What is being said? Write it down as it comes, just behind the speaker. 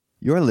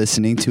You're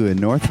listening to a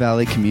North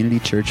Valley Community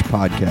Church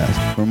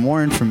podcast. For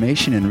more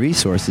information and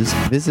resources,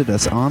 visit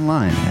us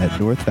online at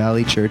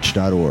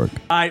northvalleychurch.org. All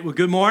right, well,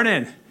 good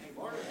morning.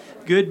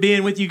 Good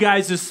being with you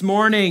guys this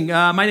morning.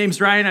 My name's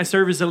Ryan. I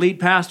serve as the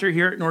lead pastor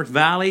here at North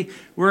Valley.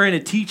 We're in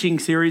a teaching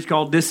series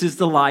called This is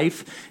the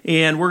Life,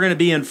 and we're going to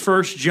be in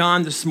 1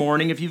 John this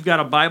morning. If you've got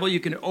a Bible, you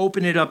can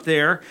open it up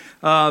there.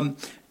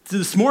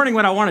 This morning,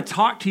 what I want to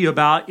talk to you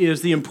about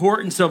is the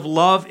importance of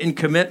love and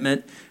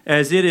commitment,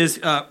 as it is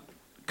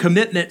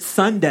Commitment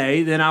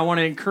Sunday. Then I want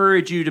to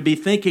encourage you to be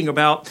thinking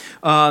about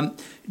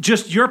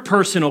just your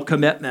personal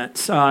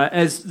commitments.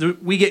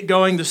 We get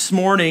going this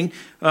morning,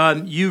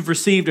 you've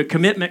received a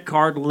commitment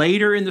card.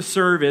 Later in the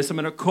service, I'm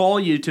going to call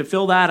you to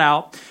fill that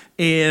out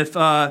if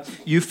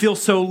you feel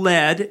so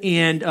led,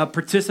 and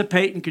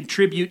participate and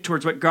contribute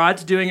towards what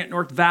God's doing at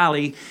North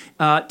Valley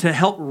to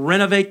help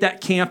renovate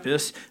that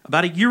campus.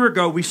 About a year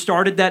ago, we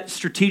started that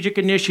strategic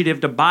initiative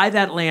to buy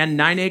that land,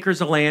 9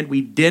 acres of land. We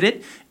did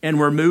it, and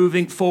we're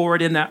moving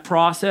forward in that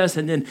process.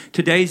 And then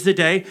today's the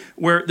day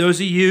where those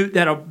of you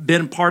that have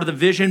been part of the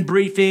vision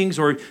briefings,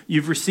 or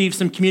you've received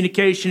some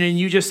communication and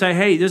you just say,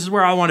 hey, this is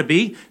where I want to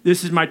be.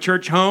 This is my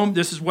church home.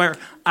 This is where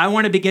I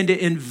want to begin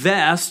to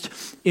invest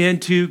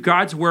into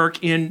God's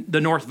work in the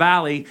North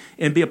Valley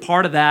and be a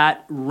part of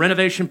that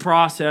renovation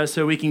process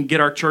so we can get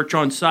our church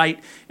on site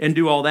and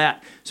do all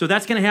that. So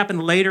that's going to happen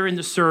later in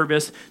the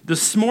service.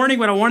 This morning,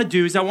 what I want to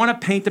do is I want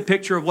to paint the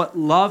picture of what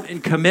love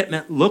and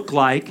commitment look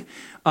like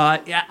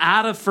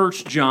out of 1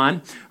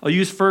 John. I'll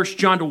use 1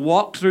 John to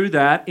walk through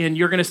that, and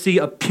you're going to see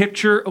a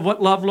picture of what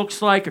love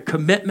looks like, a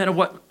commitment of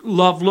what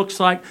love looks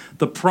like,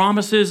 the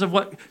promises of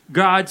what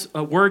God's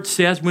word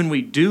says when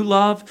we do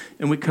love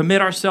and we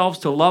commit ourselves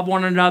to love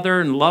one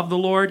another and love the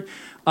Lord.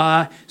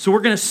 So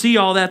we're going to see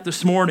all that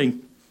this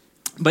morning.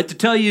 But to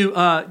tell you,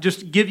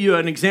 just give you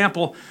an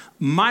example,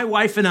 my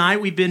wife and I,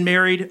 we've been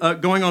married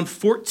going on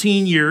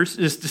 14 years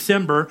this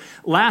December.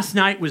 Last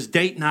night was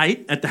date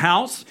night at the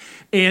house.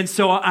 And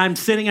so I'm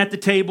sitting at the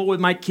table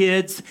with my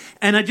kids,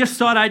 and I just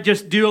thought I'd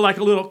just do like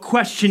a little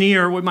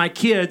questionnaire with my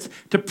kids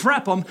to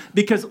prep them,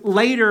 because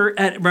later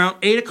at around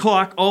 8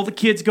 o'clock, all the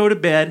kids go to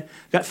bed.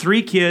 Got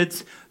 3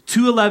 kids,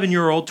 2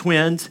 11-year-old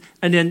twins,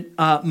 and then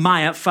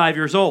Maya, 5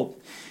 years old.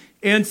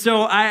 And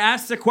so I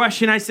asked the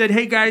question, I said,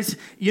 hey guys,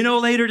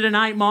 later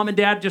tonight, mom and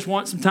dad just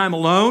want some time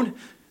alone.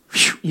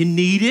 You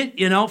need it,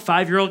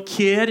 5-year-old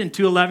kid and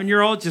 2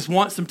 11-year-olds just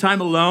want some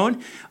time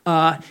alone.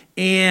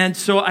 And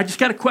so I just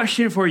got a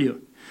question for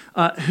you.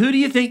 Who do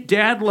you think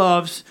dad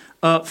loves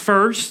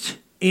first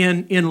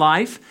in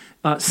life,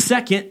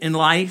 second in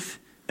life,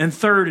 and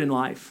third in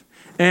life?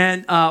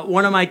 And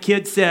one of my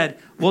kids said,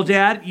 well,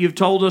 Dad, you've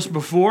told us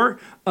before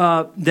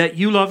that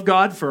you love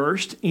God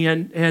first,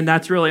 and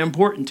that's really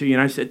important to you.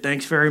 And I said,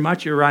 thanks very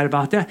much. You're right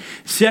about that.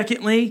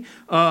 Secondly,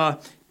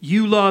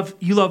 you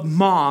love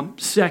mom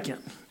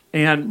second.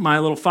 And my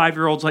little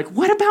 5-year-old's like,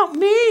 what about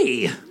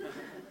me?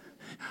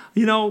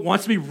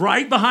 Wants to be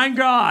right behind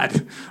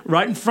God,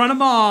 right in front of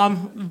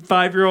mom,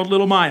 5-year-old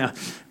little Maya.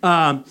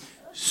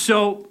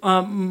 So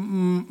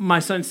my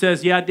son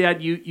says, yeah,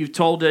 Dad, you've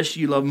told us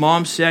you love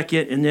mom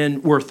second, and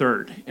then we're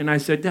third. And I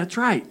said, that's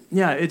right.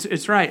 Yeah,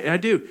 it's right. I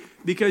do.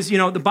 Because,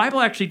 the Bible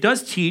actually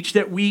does teach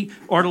that we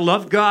are to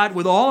love God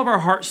with all of our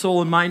heart,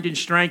 soul, and mind and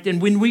strength.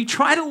 And when we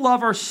try to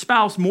love our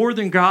spouse more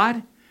than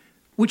God,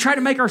 we try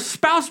to make our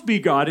spouse be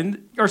God,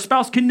 and our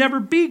spouse can never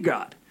be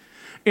God.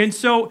 And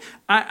so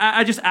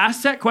I just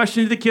asked that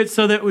question to the kids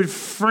so that it would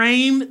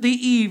frame the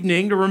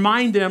evening to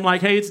remind them,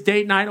 like, hey, it's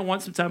date night, I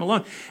want some time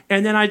alone.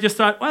 And then I just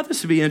thought, well,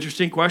 this would be an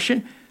interesting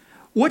question.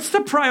 What's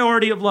the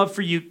priority of love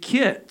for you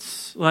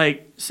kids?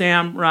 Like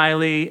Sam,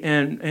 Riley,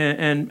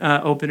 and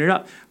open it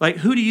up. Like,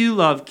 who do you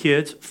love,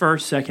 kids,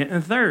 first, second,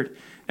 and third?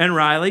 And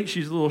Riley,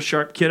 she's a little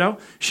sharp kiddo,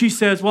 she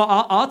says, well,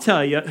 I'll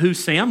tell you who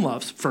Sam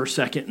loves first,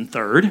 second, and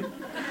third.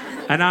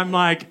 And I'm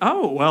like,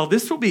 oh, well,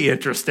 this will be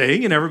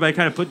interesting. And everybody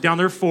kind of put down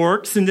their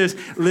forks and just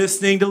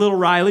listening to little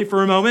Riley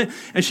for a moment.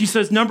 And she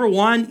says, number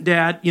one,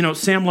 Dad,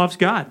 Sam loves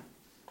God.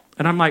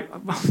 And I'm like,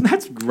 well,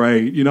 that's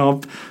great.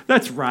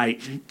 That's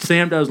right.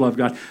 Sam does love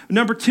God.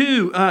 Number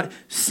 2,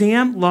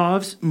 Sam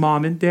loves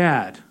mom and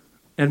dad.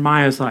 And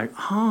Maya's like,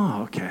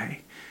 oh,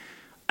 okay.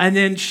 And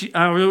then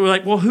we're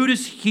like, well, who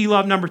does he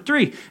love number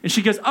 3? And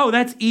she goes, oh,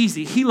 that's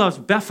easy. He loves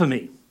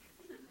Bethany.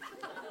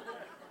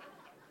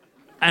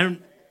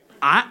 And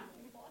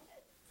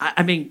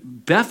I mean,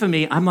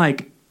 Bethany, I'm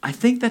like, I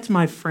think that's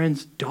my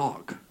friend's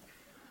dog.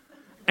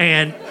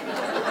 And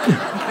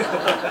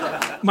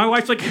my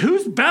wife's like,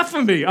 who's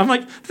Bethany? I'm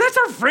like, that's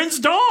our friend's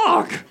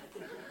dog.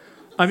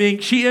 I mean,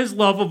 she is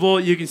lovable.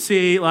 You can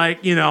see,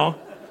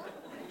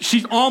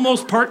 she's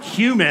almost part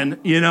human,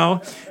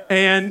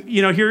 And,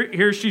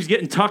 here she's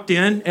getting tucked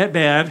in at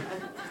bed.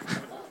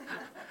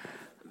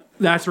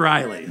 That's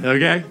Riley,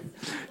 okay?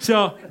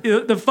 So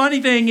the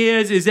funny thing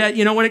is that,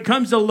 when it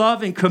comes to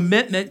love and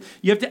commitment,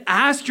 you have to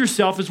ask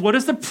yourself what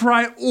is the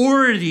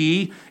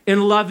priority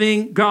in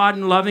loving God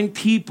and loving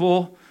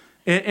people,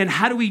 and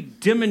how do we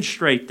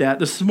demonstrate that?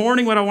 This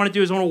morning, what I want to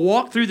do is I want to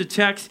walk through the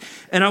text,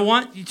 and I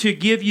want to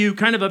give you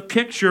kind of a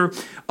picture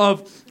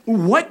of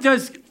what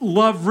does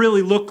love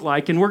really look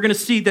like? And we're going to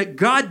see that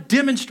God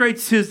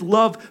demonstrates his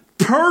love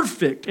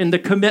perfect in the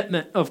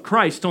commitment of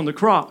Christ on the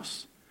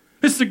cross.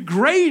 It's the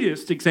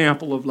greatest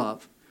example of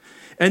love.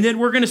 And then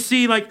we're going to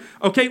see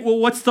okay, well,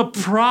 what's the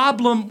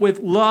problem with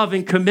love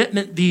and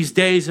commitment these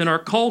days in our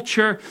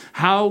culture?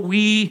 How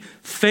we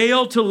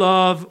fail to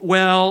love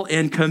well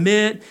and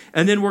commit.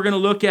 And then we're going to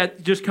look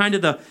at just kind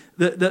of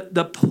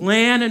the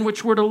plan in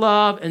which we're to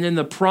love, and then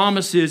the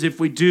promises if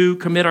we do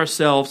commit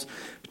ourselves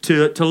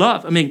to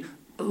love. I mean,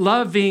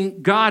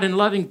 loving God and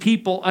loving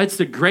people, it's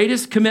the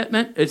greatest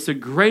commitment. It's the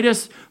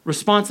greatest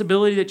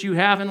responsibility that you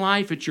have in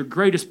life. It's your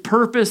greatest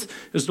purpose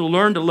is to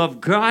learn to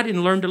love God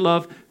and learn to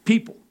love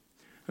people.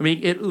 I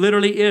mean, it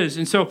literally is.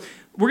 And so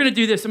we're going to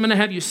do this. I'm going to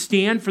have you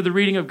stand for the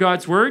reading of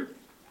God's word.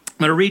 I'm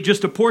going to read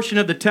just a portion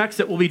of the text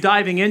that we'll be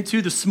diving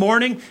into this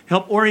morning,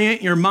 help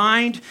orient your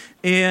mind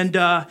and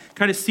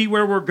kind of see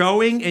where we're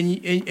going,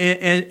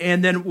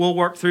 and then we'll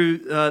work through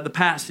the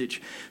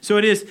passage. So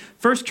it is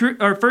 1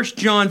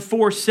 John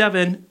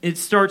 4:7. It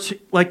starts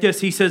like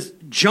this. He says,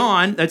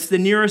 John, that's the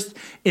nearest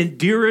and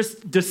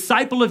dearest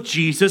disciple of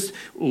Jesus,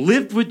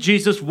 lived with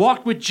Jesus,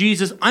 walked with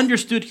Jesus,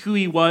 understood who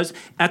he was.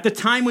 At the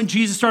time when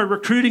Jesus started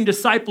recruiting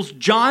disciples,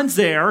 John's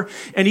there,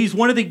 and he's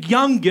one of the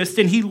youngest,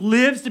 and he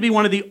lives to be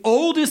one of the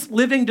oldest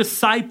living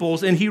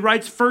disciples. And he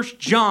writes 1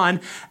 John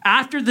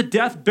after the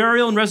death,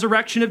 burial, and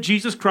resurrection of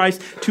Jesus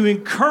Christ to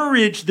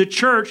encourage the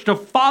church to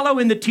follow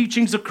in the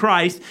teachings of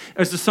Christ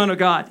as the Son of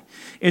God.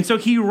 And so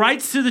he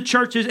writes to the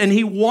churches, and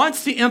he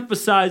wants to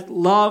emphasize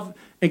love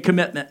and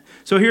commitment.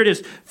 So here it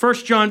is,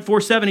 1 John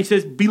 4:7, he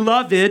says,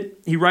 Beloved,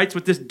 he writes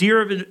with this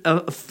dear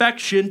of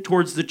affection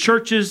towards the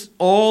churches,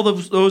 all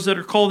those that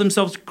are called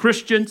themselves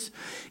Christians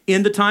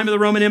in the time of the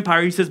Roman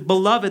Empire. He says,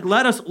 Beloved,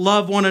 let us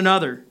love one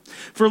another.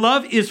 For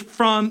love is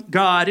from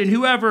God, and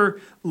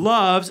whoever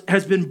loves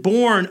has been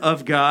born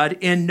of God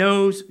and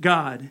knows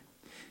God.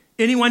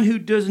 Anyone who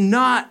does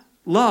not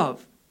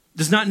love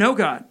does not know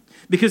God,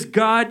 because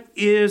God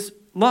is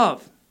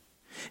love.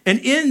 And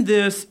in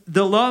this,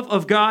 the love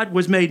of God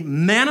was made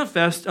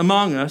manifest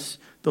among us.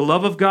 The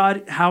love of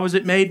God, how is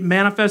it made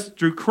manifest?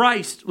 Through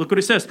Christ. Look what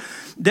it says.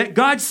 That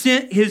God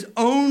sent his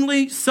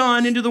only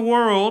Son into the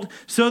world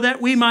so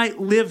that we might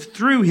live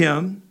through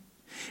him.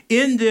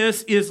 In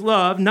this is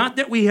love, not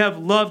that we have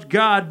loved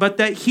God, but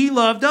that he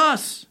loved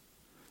us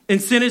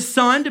and sent his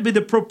Son to be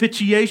the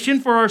propitiation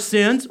for our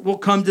sins. We'll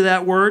come to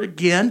that word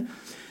again.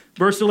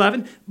 Verse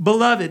 11,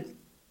 Beloved,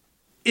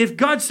 if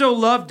God so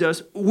loved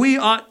us, we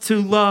ought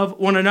to love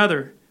one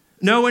another.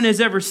 No one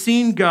has ever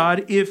seen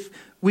God. If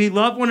we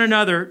love one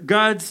another,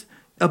 God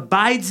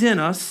abides in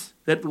us,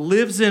 that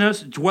lives in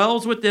us,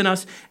 dwells within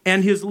us,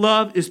 and his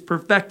love is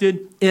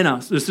perfected in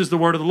us. This is the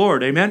word of the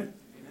Lord. Amen?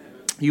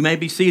 You may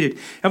be seated.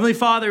 Heavenly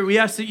Father, we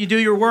ask that you do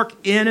your work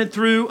in and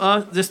through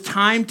this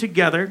time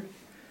together.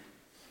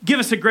 Give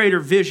us a greater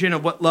vision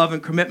of what love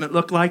and commitment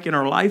look like in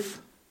our life.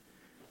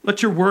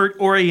 Let your word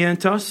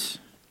orient us.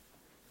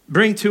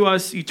 Bring to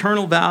us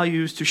eternal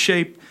values to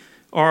shape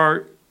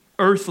our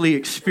earthly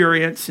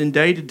experience in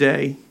day to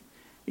day,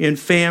 in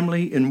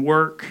family, in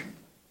work,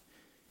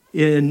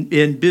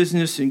 in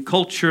business, in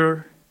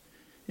culture,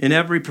 in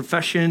every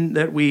profession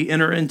that we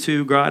enter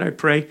into. God, I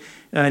pray,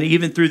 and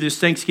even through this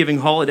Thanksgiving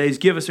holidays,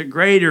 give us a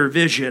greater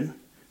vision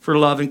for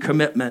love and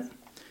commitment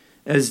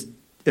as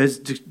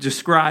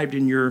described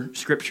in your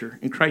scripture.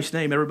 In Christ's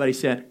name, everybody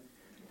said,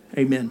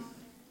 amen.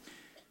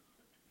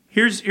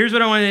 Here's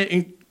what I want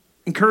to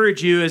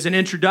encourage you as an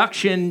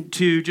introduction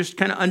to just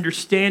kind of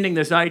understanding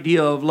this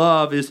idea of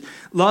love is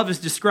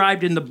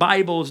described in the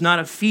Bible as not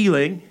a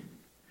feeling.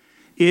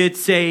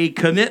 It's a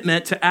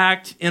commitment to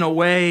act in a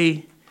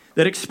way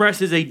that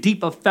expresses a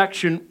deep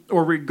affection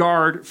or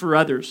regard for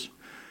others.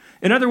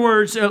 In other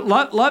words,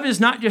 love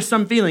is not just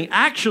some feeling.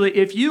 Actually,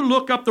 if you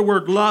look up the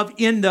word love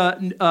in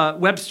the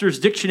Webster's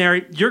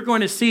dictionary, you're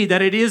going to see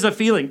that it is a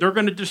feeling. They're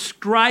going to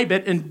describe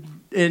it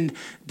and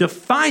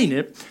define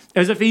it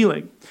as a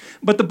feeling.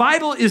 But the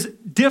Bible is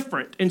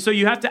different. And so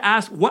you have to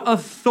ask, what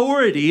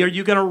authority are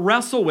you going to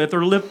wrestle with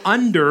or live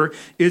under?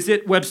 Is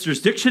it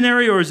Webster's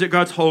dictionary or is it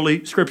God's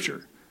holy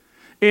scripture?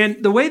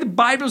 And the way the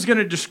Bible is going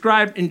to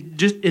describe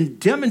and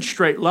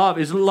demonstrate love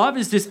is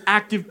this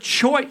active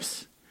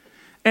choice.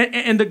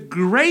 And the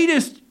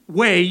greatest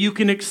way you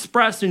can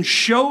express and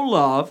show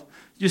love,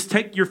 just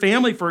take your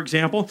family, for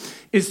example,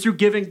 is through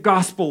giving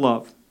gospel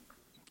love.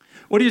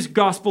 What is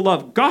gospel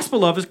love? Gospel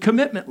love is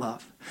commitment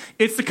love.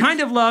 It's the kind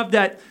of love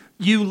that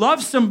you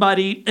love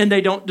somebody and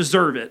they don't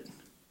deserve it.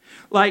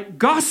 Like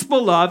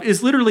gospel love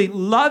is literally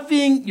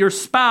loving your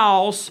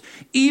spouse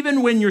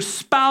even when your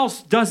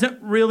spouse doesn't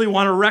really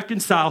want to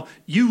reconcile.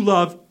 You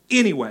love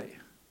anyway.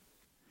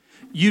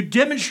 You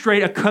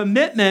demonstrate a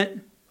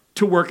commitment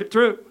to work it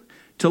through,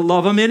 to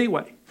love them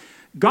anyway.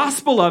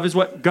 Gospel love is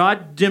what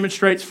God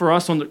demonstrates for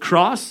us on the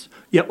cross.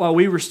 Yet while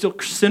we were still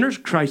sinners,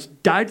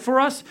 Christ died for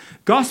us.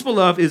 Gospel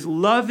love is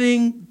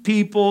loving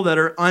people that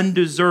are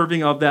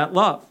undeserving of that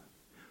love.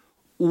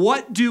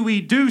 What do we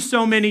do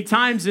so many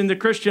times in the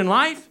Christian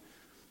life?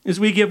 Is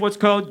we give what's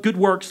called good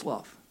works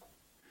love.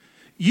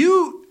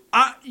 You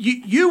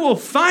You will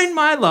find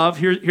my love.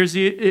 Here's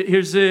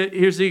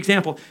the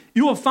example.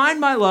 You will find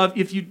my love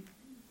if you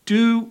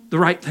do the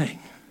right thing.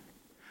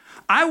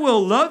 I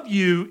will love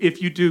you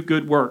if you do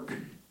good work.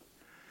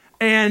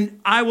 And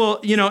I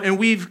will, and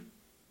we've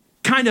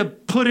kind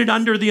of put it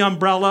under the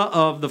umbrella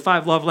of the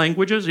 5 love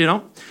languages,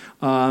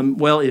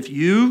 Well, if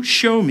you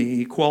show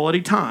me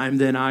quality time,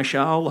 then I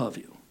shall love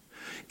you.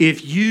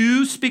 If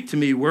you speak to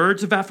me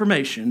words of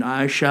affirmation,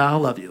 I shall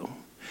love you.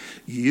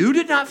 You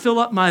did not fill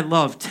up my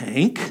love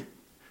tank,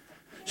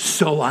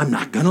 so I'm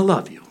not going to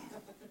love you.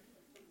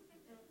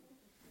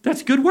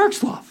 That's good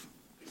works love.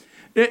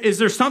 Is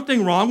there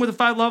something wrong with the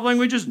 5 love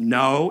languages?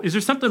 No. Is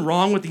there something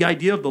wrong with the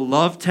idea of the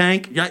love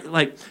tank? Those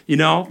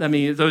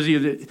of you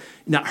that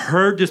not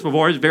heard this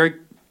before, it's very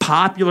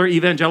popular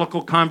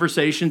evangelical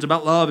conversations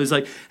about love is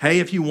like, hey,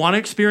 if you want to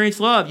experience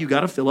love, you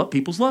got to fill up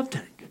people's love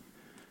tank.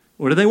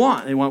 What do they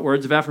want? They want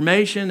words of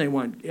affirmation. They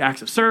want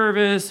acts of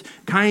service,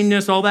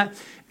 kindness, all that.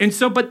 And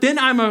so, but then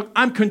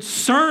I'm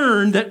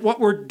concerned that what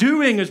we're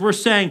doing is we're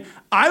saying,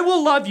 I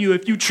will love you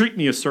if you treat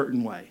me a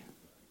certain way.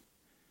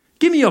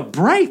 Give me a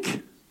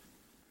break.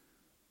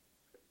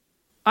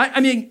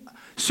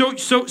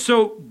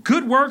 So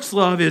good works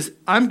love is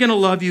I'm going to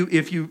love you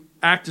if you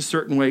act a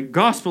certain way.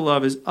 Gospel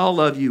love is I'll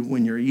love you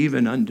when you're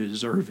even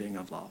undeserving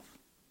of love.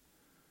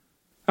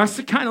 That's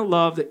the kind of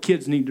love that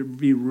kids need to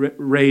be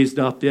raised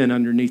up in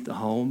underneath the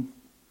home.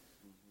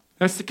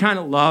 That's the kind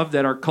of love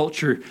that our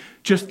culture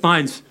just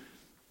finds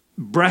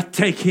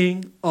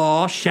breathtaking,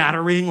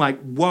 awe-shattering, like,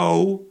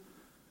 whoa.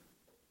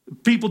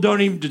 People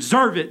don't even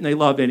deserve it, and they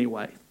love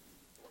anyway.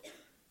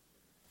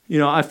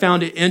 I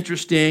found it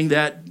interesting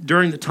that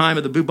during the time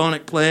of the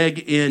bubonic plague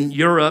in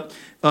Europe,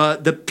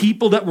 the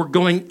people that were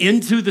going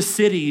into the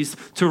cities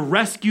to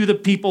rescue the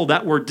people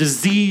that were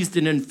diseased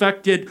and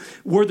infected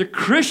were the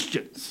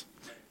Christians.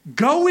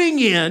 Going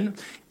in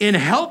and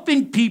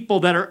helping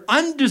people that are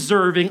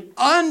undeserving,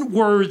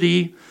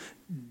 unworthy,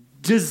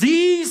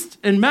 diseased,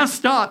 and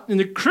messed up. And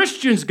the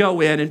Christians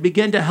go in and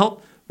begin to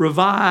help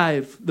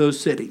revive those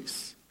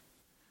cities.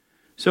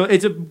 So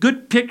it's a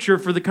good picture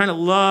for the kind of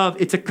love.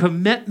 It's a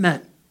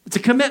commitment. It's a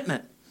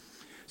commitment.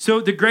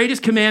 So the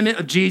greatest commandment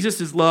of Jesus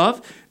is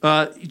love.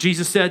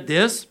 Jesus said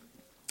this,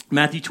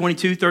 Matthew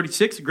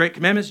 22:36, the great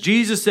commandments.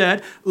 Jesus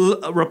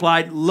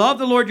replied, love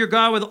the Lord your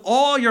God with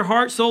all your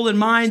heart, soul, and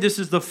mind. This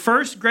is the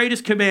first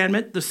greatest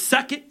commandment. The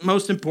second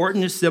most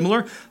important is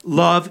similar.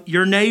 Love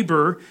your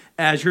neighbor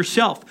as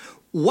yourself.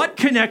 What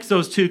connects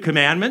those 2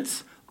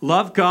 commandments?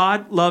 Love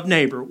God, love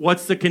neighbor.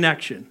 What's the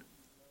connection?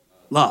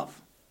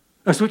 Love.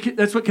 That's what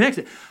connects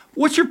it.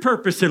 What's your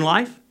purpose in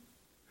life?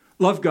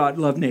 Love God,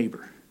 love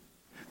neighbor.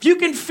 If you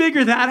can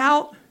figure that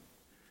out,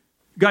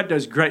 God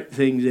does great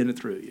things in and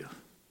through you.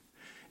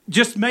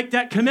 Just make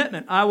that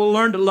commitment. I will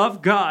learn to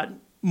love God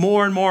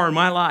more and more in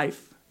my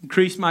life.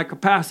 Increase my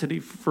capacity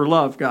for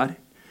love, God.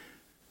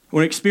 I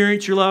want to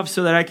experience your love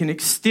so that I can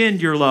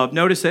extend your love.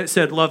 Notice that it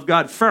said love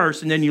God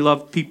first, and then you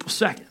love people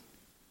second.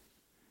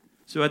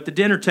 So at the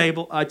dinner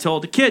table, I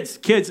told the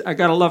kids, I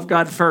got to love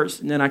God first,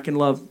 and then I can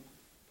love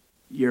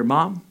your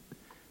mom.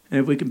 And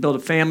if we can build a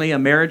family, a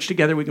marriage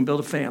together, we can build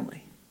a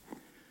family.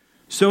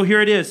 So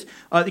here it is.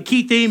 The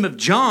key theme of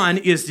John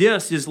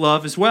is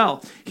love as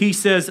well. He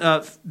says,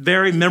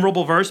 very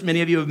memorable verse.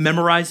 Many of you have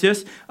memorized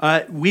this.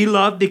 We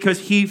love because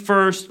he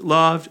first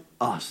loved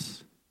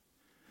us.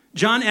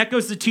 John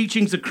echoes the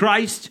teachings of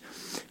Christ.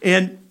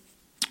 And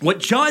what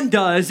John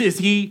does is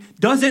he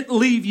doesn't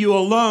leave you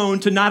alone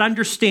to not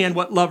understand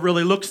what love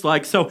really looks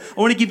like. So I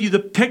want to give you the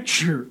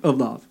picture of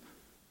love.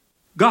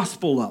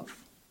 Gospel love.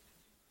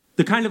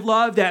 The kind of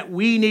love that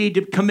we need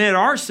to commit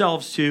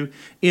ourselves to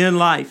in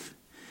life.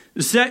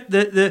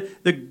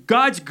 The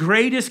God's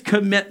greatest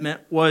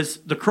commitment was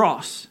the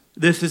cross.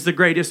 This is the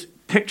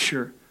greatest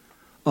picture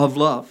of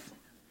love.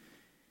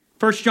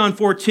 1 John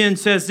 4:10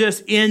 says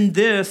this, in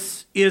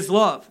this is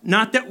love.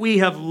 Not that we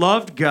have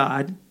loved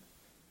God.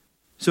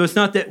 So it's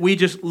not that we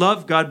just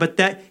love God, but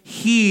that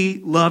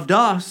he loved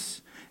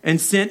us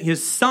and sent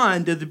his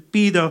son to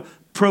be the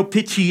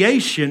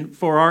propitiation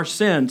for our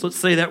sins. Let's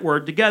say that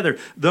word together.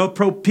 The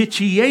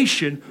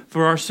propitiation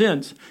for our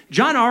sins.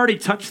 John already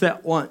touched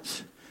that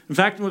once. In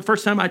fact, the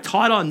first time I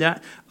taught on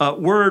that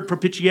word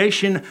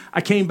propitiation,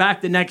 I came back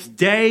the next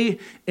day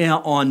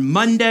on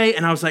Monday,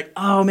 and I was like,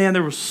 oh man,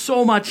 there was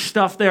so much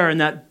stuff there in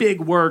that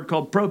big word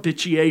called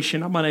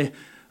propitiation.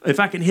 If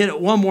I can hit it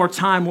one more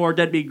time, Lord,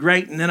 that'd be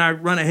great. And then I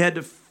run ahead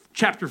to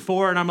chapter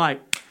 4, and I'm like,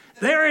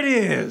 there it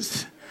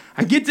is.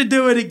 I get to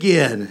do it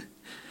again.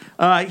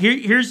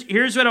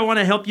 Here's what I want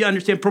to help you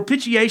understand.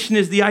 Propitiation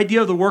is the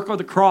idea of the work of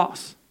the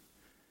cross.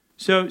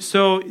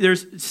 So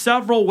there's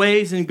several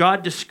ways, and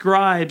God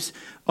describes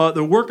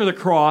the work of the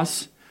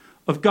cross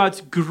of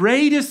God's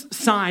greatest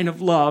sign of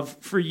love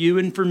for you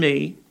and for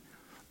me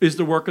is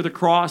the work of the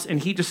cross. And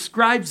he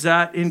describes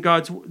that in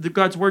God's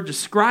word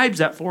describes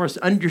that for us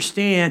to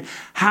understand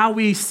how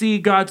we see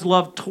God's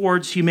love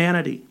towards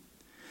humanity.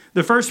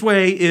 The first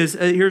way is,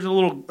 here's a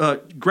little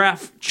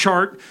graph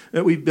chart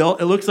that we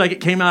built. It looks like it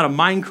came out of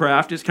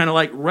Minecraft. It's kind of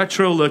like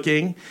retro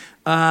looking.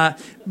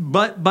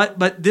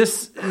 But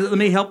this, let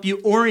me help you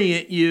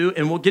orient you,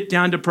 and we'll get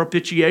down to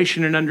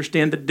propitiation and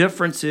understand the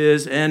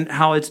differences and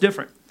how it's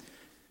different.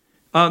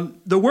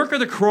 The work of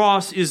the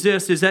cross is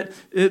that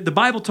the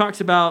Bible talks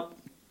about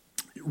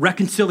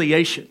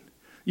reconciliation.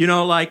 You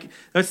know, like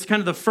that's kind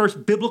of the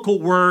first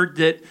biblical word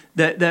that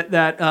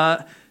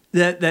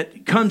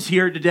comes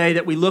here today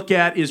that we look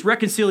at is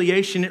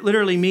reconciliation. It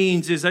literally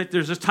means is that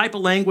there's this type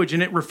of language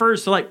and it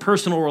refers to like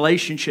personal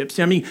relationships.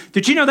 I mean,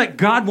 did you know that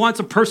God wants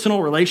a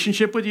personal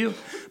relationship with you?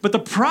 But the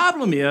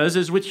problem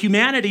is with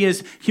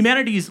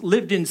humanity's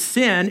lived in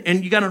sin,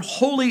 and you got a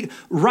holy,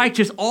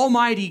 righteous,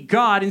 almighty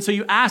God. And so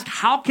you ask,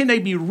 how can they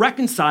be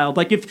reconciled?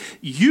 Like if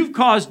you've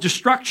caused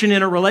destruction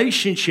in a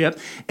relationship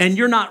and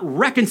you're not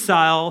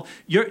reconciled,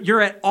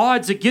 you're at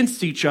odds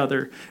against each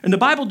other. And the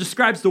Bible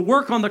describes the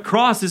work on the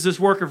cross as this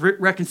work of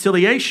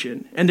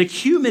reconciliation. And the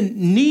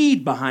human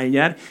need behind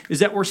that is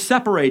that we're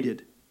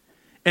separated.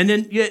 And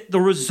then yet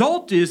the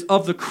result is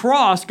of the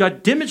cross,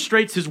 God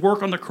demonstrates his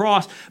work on the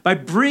cross by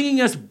bringing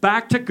us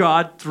back to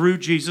God through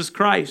Jesus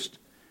Christ.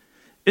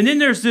 And then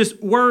there's this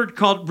word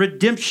called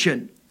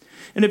redemption.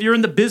 And if you're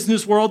in the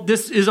business world,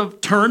 this is a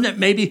term that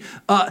maybe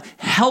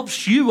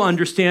helps you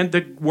understand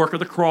the work of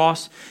the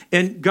cross.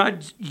 And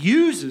God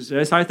uses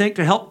this, I think,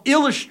 to help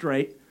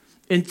illustrate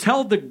and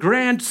tell the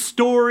grand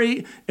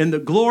story and the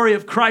glory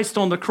of Christ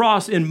on the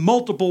cross in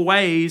multiple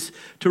ways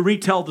to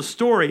retell the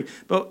story.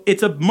 But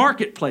it's a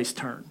marketplace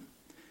term.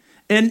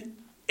 And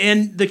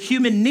the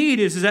human need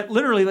is that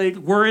literally like,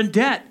 we're in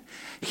debt.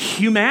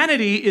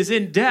 Humanity is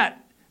in debt.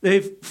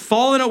 They've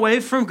fallen away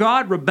from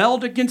God,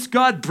 rebelled against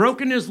God,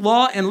 broken his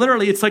law, and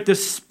literally it's like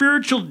this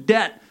spiritual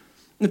debt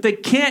that they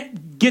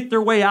can't get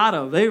their way out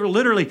of.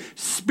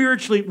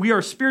 We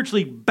are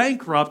spiritually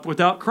bankrupt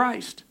without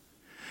Christ.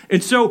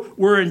 And so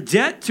we're in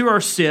debt to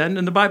our sin,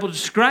 and the Bible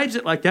describes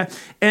it like that.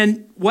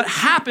 And what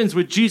happens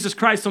with Jesus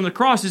Christ on the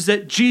cross is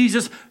that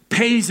Jesus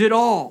pays it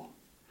all.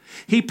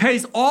 He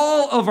pays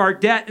all of our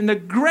debt. And the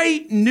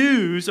great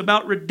news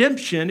about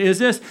redemption is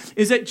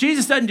that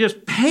Jesus doesn't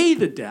just pay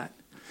the debt.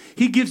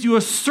 He gives you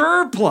a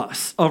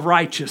surplus of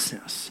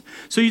righteousness.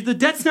 So the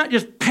debt's not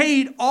just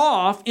paid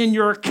off in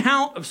your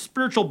account of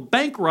spiritual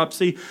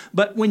bankruptcy,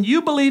 but when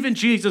you believe in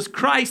Jesus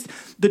Christ,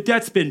 the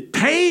debt's been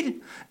paid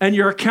and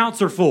your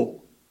accounts are full.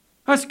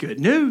 That's good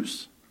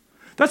news.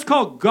 That's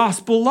called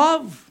gospel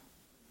love.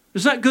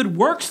 It's not good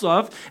works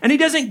love. And he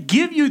doesn't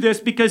give you this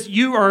because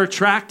you are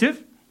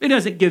attractive. He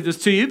doesn't give this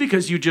to you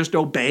because you just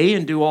obey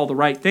and do all the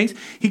right things.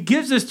 He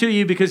gives this to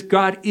you because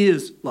God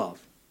is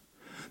love.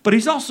 But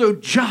he's also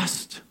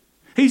just.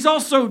 He's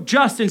also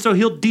just, and so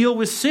he'll deal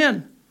with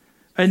sin.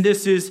 And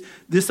this is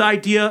this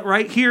idea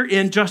right here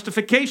in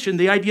justification.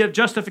 The idea of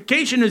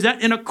justification is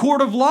that in a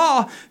court of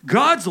law,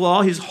 God's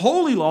law, his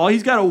holy law,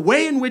 he's got a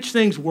way in which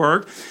things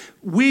work.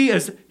 We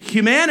as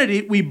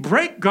humanity, we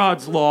break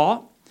God's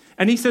law,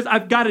 and he says,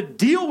 I've got to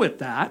deal with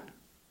that.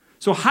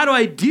 So how do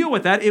I deal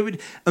with that?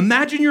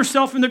 Imagine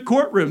yourself in the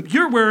courtroom.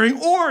 You're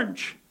wearing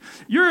orange.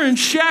 You're in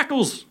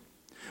shackles.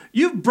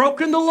 You've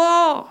broken the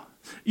law.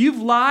 You've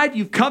lied,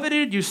 you've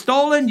coveted, you've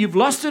stolen, you've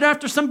lusted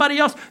after somebody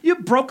else.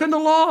 You've broken the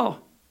law.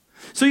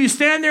 So you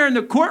stand there in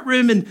the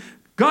courtroom, and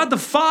God the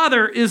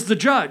Father is the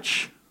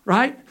judge,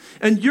 right?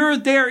 And you're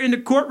there in the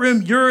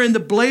courtroom, you're in the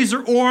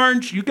blazer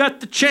orange, you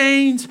got the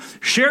chains.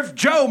 Sheriff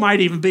Joe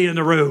might even be in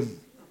the room.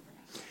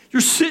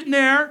 You're sitting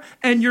there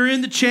and you're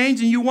in the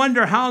chains and you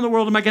wonder, how in the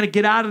world am I going to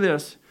get out of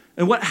this?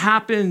 And what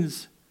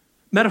happens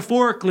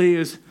metaphorically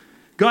is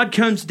God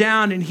comes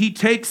down and he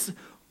takes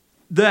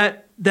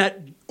that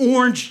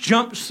orange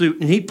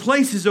jumpsuit and he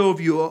places over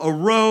you a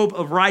robe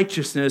of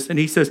righteousness and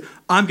he says,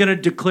 I'm going to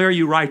declare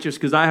you righteous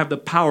because I have the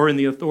power and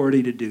the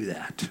authority to do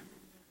that.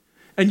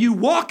 And you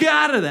walk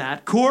out of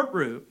that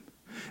courtroom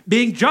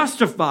being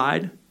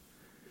justified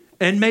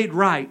and made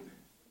right.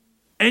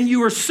 And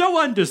you are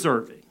so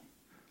undeserving.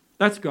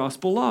 That's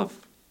gospel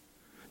love.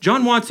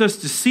 John wants us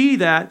to see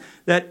that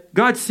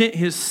God sent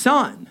his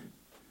son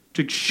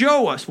to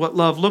show us what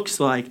love looks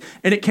like.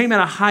 And it came at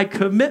a high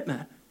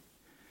commitment.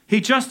 He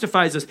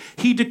justifies us.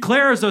 He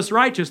declares us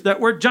righteous. That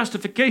word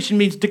justification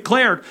means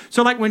declared.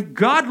 So like when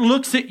God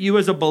looks at you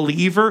as a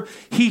believer,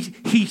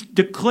 he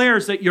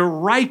declares that you're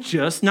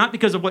righteous, not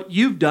because of what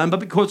you've done,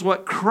 but because of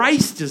what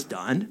Christ has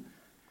done.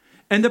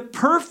 And the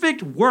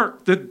perfect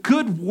work, the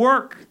good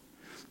work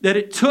that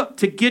it took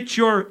to get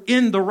you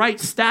in the right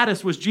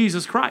status was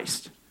Jesus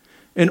Christ.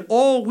 And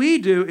all we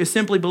do is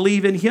simply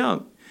believe in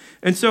him.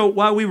 And so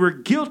while we were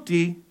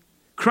guilty,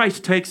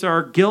 Christ takes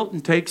our guilt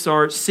and takes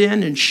our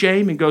sin and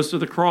shame and goes to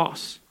the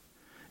cross.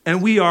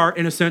 And we are,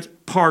 in a sense,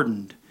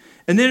 pardoned.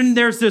 And then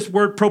there's this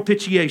word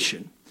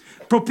propitiation.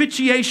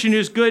 Propitiation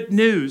is good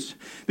news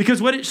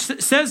because what it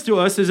says to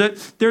us is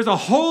that there's a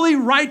holy,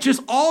 righteous,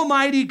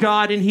 almighty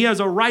God and he has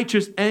a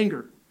righteous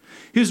anger.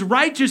 His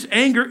righteous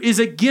anger is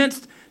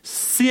against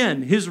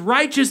sin. His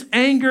righteous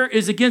anger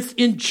is against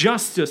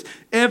injustice.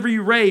 Every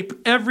rape,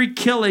 every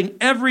killing,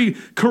 every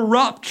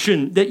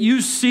corruption that you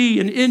see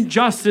and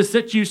injustice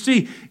that you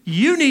see,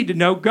 you need to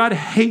know God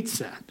hates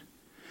that.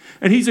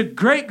 And he's a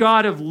great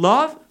God of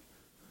love,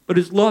 but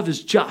his love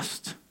is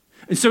just.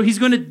 And so he's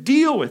going to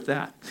deal with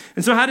that.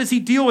 And so how does he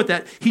deal with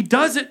that? He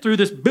does it through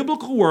this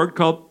biblical word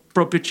called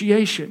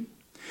propitiation.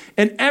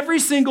 And every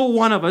single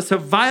one of us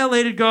have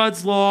violated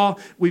God's law.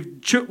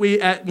 We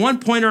at one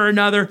point or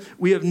another,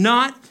 we have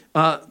not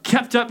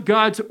kept up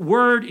God's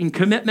word and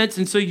commitments.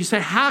 And so you say,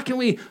 how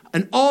can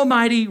an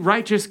almighty,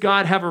 righteous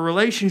God, have a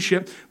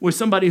relationship with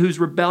somebody who's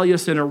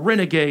rebellious and a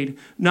renegade,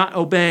 not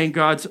obeying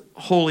God's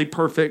holy,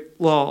 perfect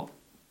law?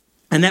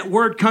 And that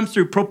word comes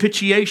through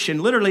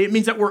propitiation. Literally, it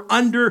means that we're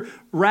under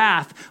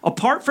wrath.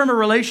 Apart from a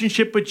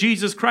relationship with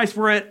Jesus Christ,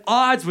 we're at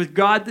odds with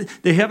God,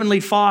 the Heavenly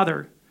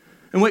Father.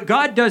 And what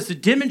God does to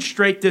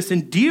demonstrate this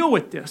and deal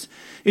with this,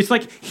 it's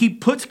like he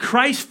puts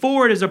Christ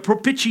forward as a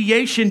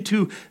propitiation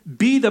to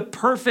be the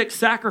perfect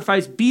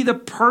sacrifice, be the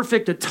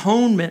perfect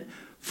atonement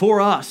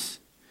for us.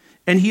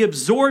 And he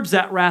absorbs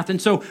that wrath.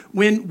 And so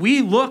when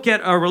we look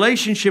at a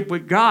relationship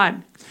with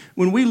God,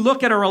 when we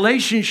look at a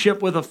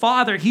relationship with a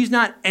father, he's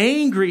not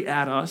angry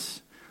at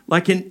us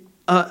like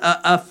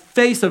a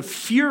face of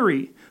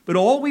fury, but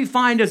all we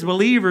find as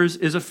believers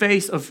is a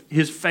face of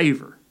his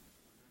favor.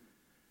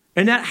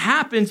 And that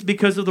happens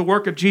because of the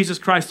work of Jesus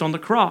Christ on the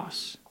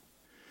cross.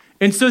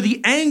 And so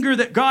the anger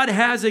that God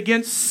has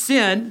against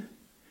sin,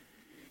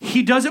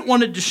 he doesn't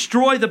want to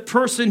destroy the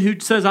person who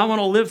says, I want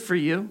to live for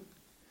you.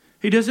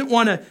 He doesn't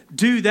want to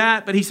do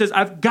that, but he says,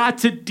 I've got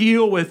to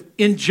deal with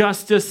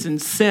injustice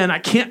and sin. I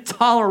can't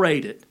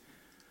tolerate it.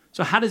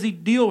 So how does he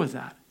deal with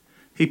that?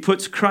 He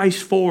puts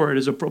Christ forward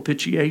as a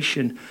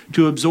propitiation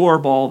to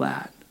absorb all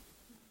that.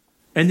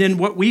 And then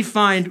what we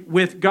find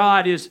with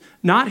God is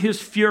not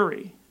his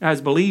fury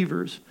as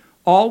believers.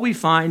 All we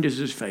find is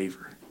his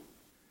favor.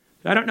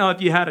 I don't know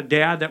if you had a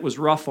dad that was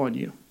rough on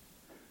you,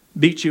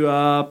 beat you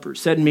up or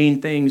said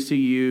mean things to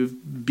you,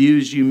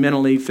 abused you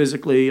mentally,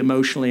 physically,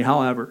 emotionally,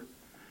 however.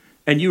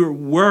 And you were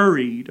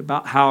worried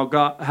about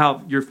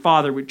how your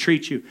father would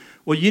treat you.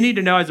 Well, you need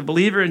to know as a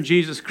believer in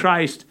Jesus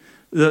Christ,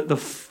 the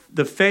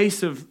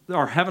face of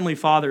our Heavenly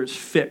Father is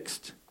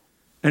fixed.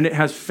 And it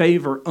has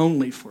favor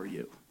only for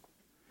you.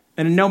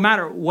 And no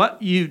matter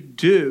what you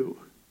do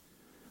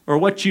or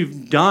what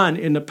you've done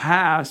in the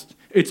past,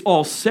 it's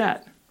all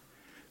set.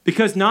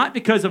 Not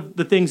because of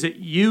the things that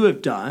you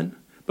have done,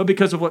 but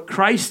because of what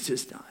Christ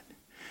has done.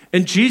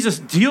 And Jesus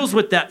deals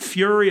with that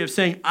fury of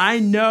saying, I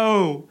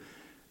know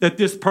that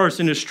this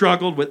person has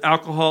struggled with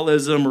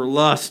alcoholism or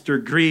lust or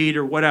greed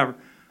or whatever.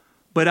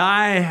 But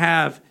I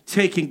have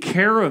taken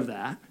care of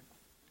that.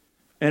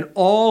 And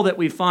all that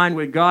we find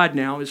with God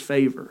now is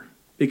favor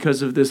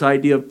because of this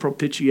idea of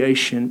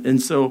propitiation.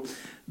 And so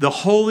the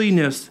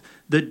holiness,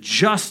 the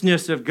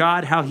justness of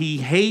God, how he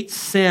hates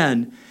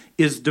sin,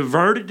 is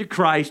diverted to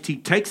Christ. He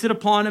takes it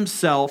upon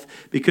himself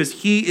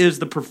because he is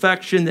the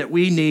perfection that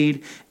we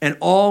need. And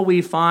all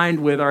we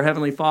find with our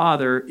Heavenly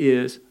Father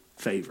is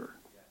favor.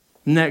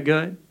 Isn't that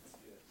good?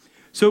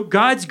 So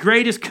God's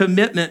greatest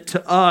commitment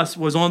to us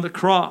was on the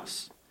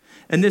cross.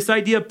 And this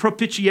idea of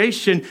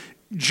propitiation,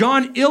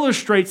 John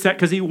illustrates that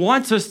because he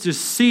wants us to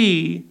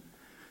see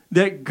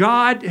that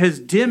God has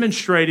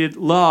demonstrated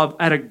love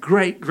at a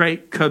great,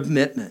 great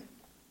commitment.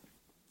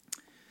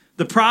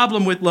 The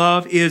problem with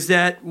love is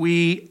that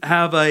we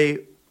have a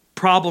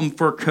problem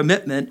for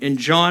commitment, and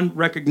John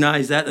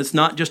recognized that. It's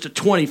not just a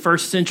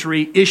 21st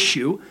century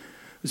issue.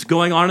 It's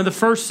going on in the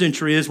first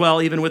century as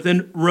well, even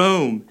within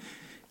Rome.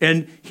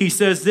 And he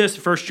says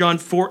this, 1 John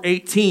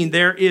 4:18,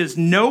 there is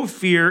no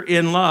fear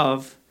in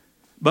love,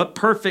 but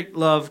perfect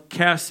love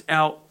casts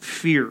out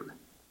fear.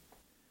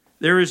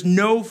 There is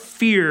no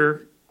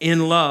fear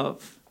in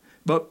love,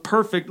 but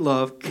perfect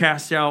love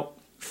casts out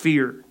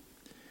fear.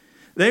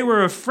 They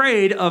were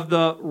afraid of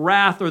the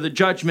wrath or the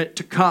judgment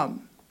to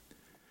come.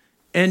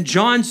 And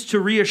John's to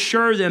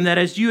reassure them that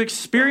as you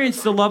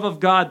experience the love of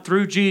God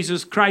through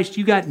Jesus Christ,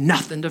 you got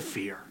nothing to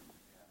fear.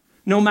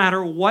 No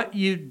matter what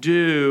you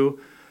do,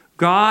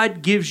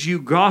 God gives you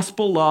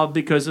gospel love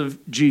because of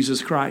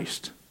Jesus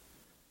Christ.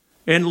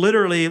 And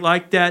literally,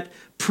 like that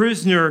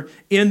prisoner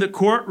in the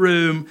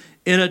courtroom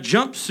in a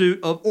jumpsuit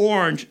of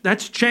orange,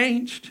 that's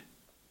changed.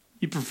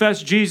 You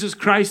profess Jesus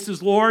Christ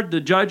as Lord,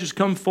 the judge has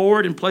come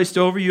forward and placed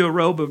over you a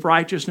robe of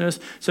righteousness,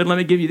 said, let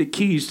me give you the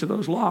keys to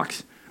those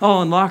locks.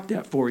 I'll unlock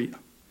that for you.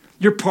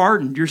 You're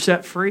pardoned, you're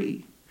set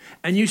free.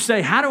 And you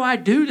say, how do I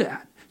do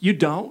that? You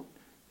don't.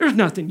 There's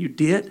nothing you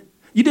did.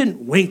 You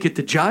didn't wink at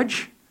the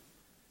judge.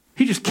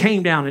 He just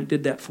came down and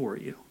did that for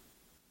you.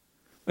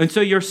 And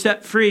so you're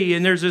set free,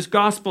 and there's this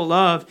gospel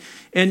love.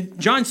 And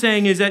John's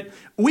saying is that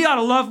we ought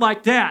to love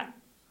like that.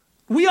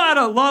 We ought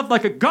to love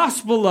like a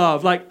gospel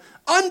love, like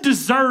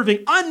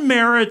undeserving,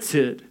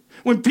 unmerited.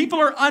 When people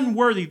are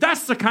unworthy,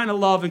 that's the kind of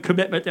love and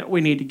commitment that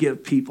we need to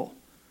give people.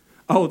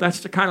 Oh,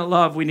 that's the kind of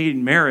love we need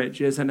in marriage,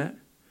 isn't it?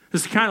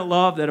 It's the kind of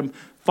love that a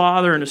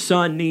father and a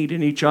son need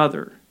in each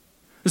other.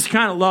 It's the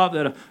kind of love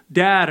that a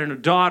dad and a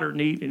daughter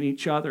need in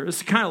each other. It's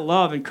the kind of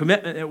love and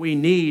commitment that we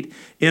need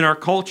in our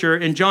culture.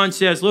 And John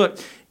says, look,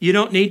 you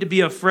don't need to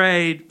be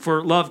afraid,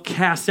 for love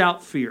casts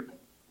out fear.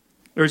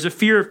 There's a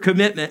fear of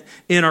commitment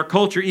in our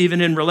culture,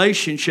 even in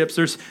relationships.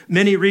 There's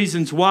many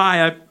reasons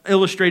why. I've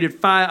illustrated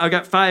five. I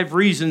got 5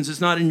 reasons. It's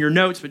not in your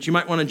notes, but you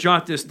might want to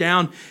jot this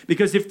down,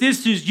 because if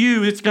this is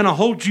you, it's going to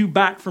hold you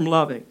back from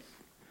loving.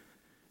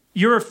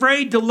 You're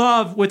afraid to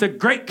love with a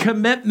great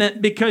commitment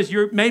because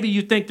maybe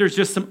you think there's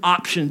just some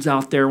options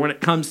out there when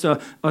it comes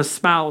to a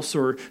spouse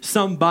or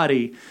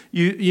somebody.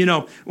 You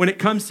know, when it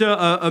comes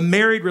to a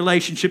married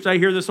relationships, I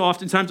hear this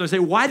oftentimes. I say,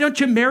 why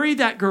don't you marry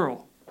that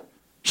girl?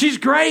 She's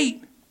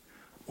great.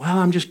 Well,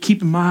 I'm just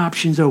keeping my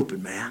options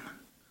open, man.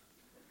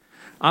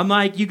 I'm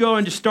like, you go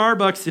into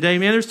Starbucks today,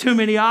 man, there's too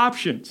many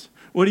options.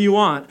 What do you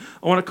want?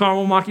 I want a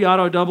caramel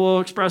macchiato,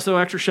 double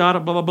espresso, extra shot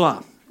of blah, blah,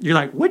 blah. You're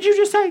like, what'd you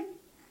just say?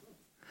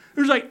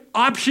 There's like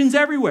options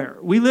everywhere.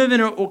 We live in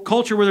a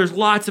culture where there's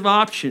lots of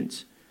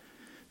options.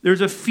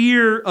 There's a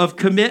fear of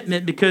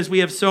commitment because we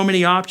have so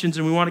many options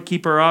and we want to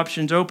keep our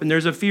options open.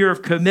 There's a fear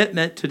of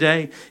commitment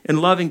today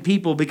in loving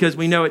people because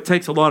we know it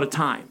takes a lot of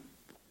time.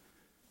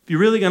 If you're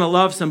really going to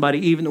love somebody,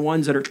 even the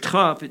ones that are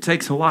tough, it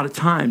takes a lot of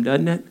time,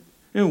 doesn't it?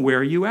 And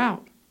wear you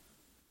out.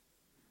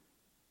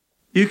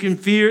 You can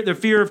the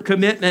fear of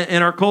commitment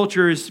in our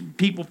culture is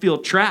people feel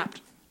trapped.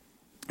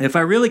 If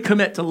I really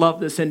commit to love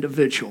this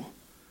individual,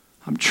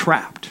 I'm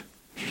trapped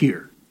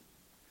here.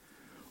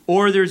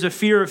 Or there's a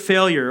fear of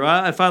failure.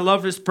 If I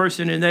love this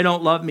person and they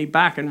don't love me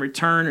back in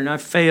return and I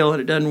fail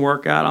and it doesn't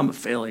work out, I'm a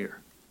failure.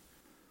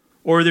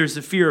 Or there's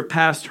the fear of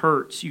past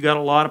hurts. You got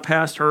a lot of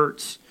past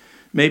hurts.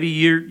 Maybe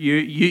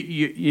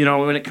you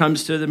know, when it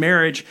comes to the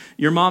marriage,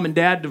 your mom and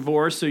dad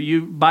divorced, so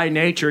you, by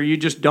nature, you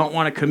just don't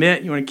want to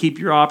commit. You want to keep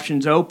your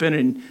options open,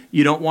 and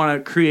you don't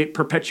want to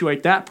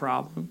perpetuate that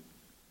problem.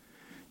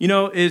 You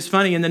know, it's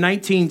funny, in the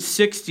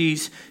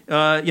 1960s,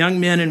 young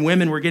men and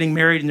women were getting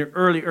married in their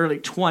early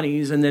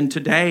 20s, and then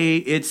today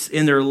it's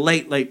in their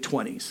late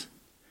 20s.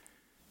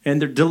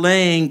 And they're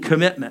delaying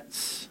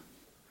commitments.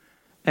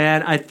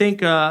 And I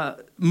think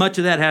much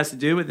of that has to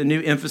do with the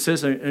new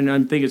emphasis, and I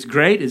think it's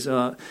great, is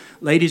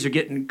ladies are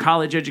getting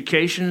college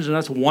educations, and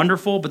that's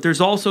wonderful, but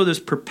there's also this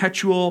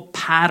perpetual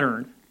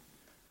pattern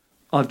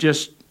of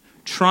just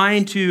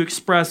trying to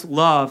express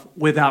love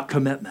without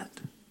commitment.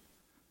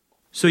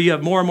 So you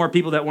have more and more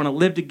people that want to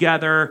live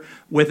together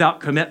without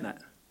commitment,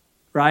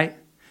 right?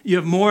 You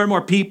have more and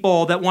more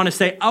people that want to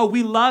say, oh,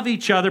 we love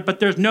each other,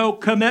 but there's no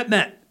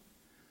commitment.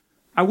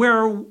 I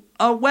wear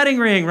a wedding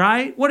ring,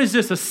 right? What is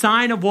this, a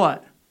sign of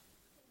what?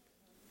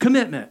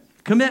 Commitment.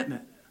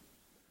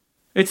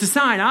 It's a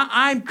sign.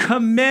 I'm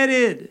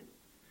committed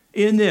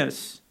in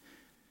this.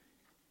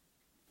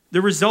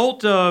 The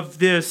result of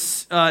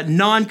this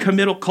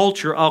non-committal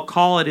culture, I'll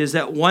call it, is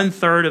that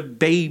 1/3 of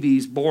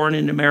babies born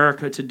in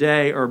America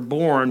today are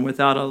born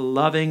without a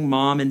loving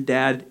mom and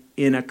dad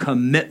in a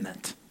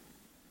commitment.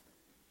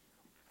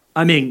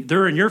 I mean,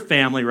 they're in your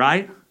family,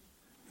 right?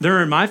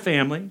 They're in my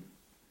family.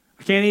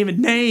 I can't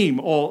even name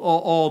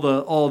all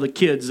the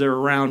kids that are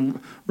running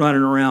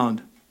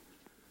around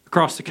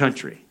across the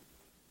country.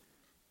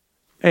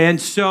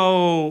 And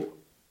so,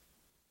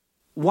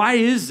 why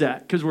is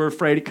that? Because we're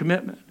afraid of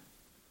commitment.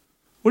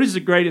 What is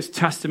the greatest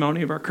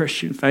testimony of our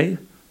Christian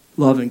faith?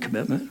 Love and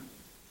commitment.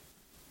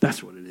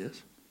 That's what it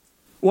is.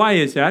 Why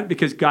is that?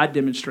 Because God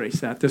demonstrates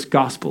that, this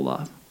gospel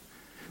love.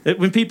 That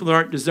when people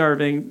aren't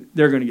deserving,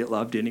 they're going to get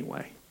loved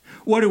anyway.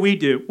 What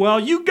do? Well,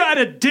 you got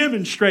to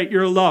demonstrate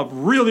your love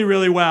really,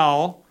 really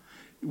well,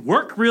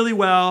 work really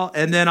well,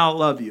 and then I'll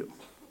love you.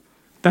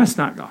 That's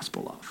not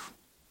gospel love.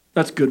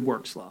 That's good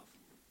works love.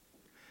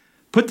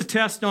 Put the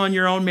test on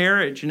your own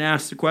marriage and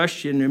ask the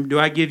question, do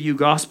I give you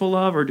gospel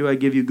love or do I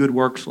give you good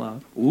works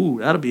love? Ooh,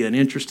 that'll be an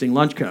interesting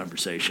lunch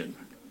conversation.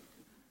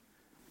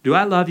 Do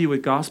I love you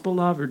with gospel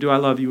love or do I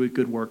love you with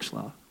good works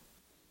love?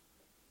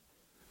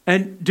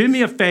 And do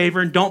me a favor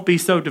and don't be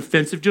so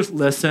defensive. Just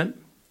listen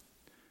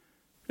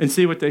and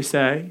see what they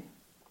say.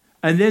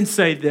 And then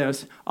say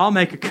this, I'll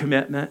make a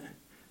commitment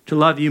to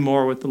love you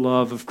more with the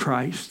love of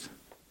Christ.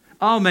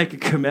 I'll make a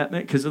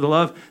commitment because of the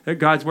love that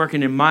God's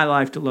working in my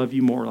life to love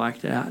you more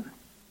like that.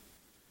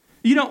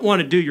 You don't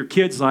want to do your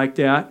kids like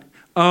that.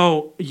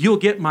 Oh, you'll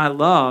get my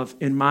love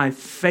and my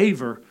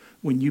favor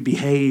when you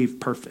behave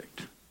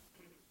perfect.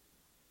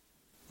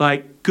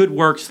 Like good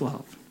works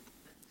love.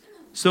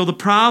 So the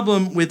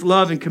problem with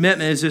love and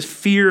commitment is this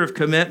fear of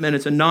commitment.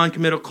 It's a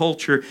non-committal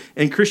culture.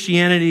 And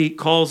Christianity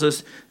calls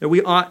us that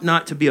we ought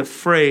not to be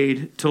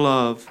afraid to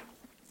love.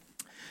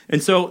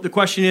 And so the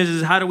question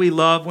is how do we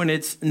love when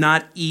it's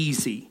not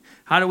easy?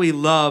 How do we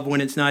love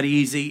when it's not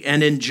easy?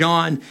 And in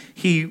John,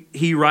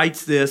 he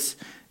writes this.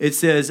 It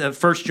says,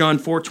 1 John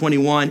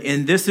 4:21,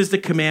 and this is the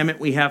commandment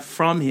we have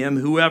from him.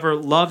 Whoever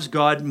loves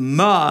God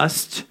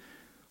must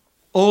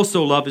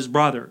also love his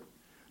brother.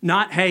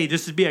 Not, hey,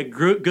 this would be a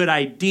good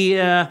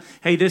idea.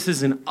 Hey, this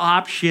is an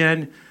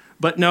option.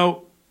 But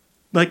no,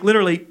 like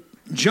literally,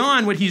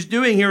 John, what he's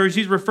doing here is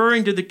he's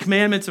referring to the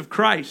commandments of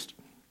Christ.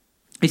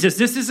 He says,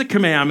 this is a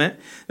commandment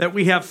that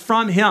we have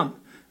from him.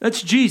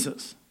 That's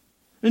Jesus.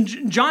 And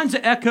John's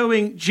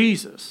echoing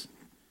Jesus.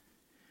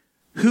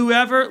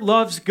 Whoever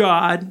loves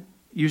God,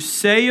 you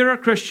say you're a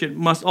Christian,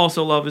 must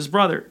also love his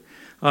brother.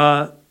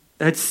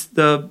 That's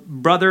the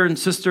brother and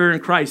sister in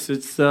Christ.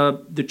 It's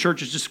the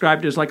church is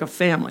described as like a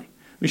family.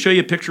 Let me show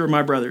you a picture of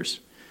my brothers.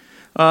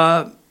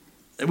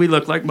 We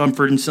look like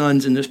Mumford and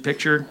Sons in this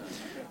picture.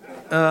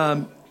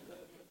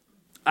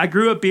 I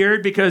grew a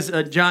beard because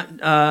I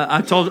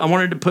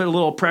wanted to put a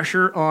little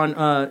pressure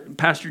on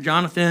Pastor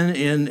Jonathan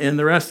and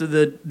the rest of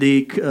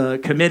the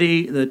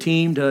committee, the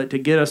team, to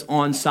get us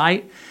on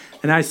site.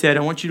 And I said, I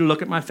want you to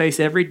look at my face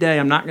every day.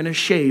 I'm not going to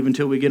shave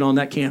until we get on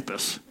that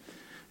campus.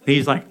 And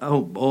he's like,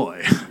 oh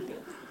boy,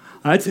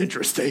 that's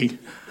interesting.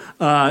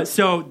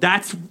 So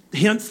that's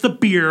hence the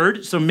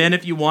beard. So men,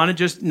 if you want to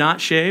just not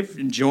shave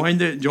and join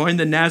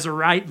the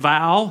Nazarite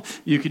vow,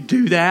 you could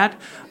do that.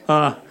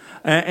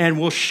 And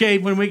we'll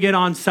shave when we get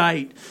on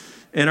site.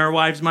 And our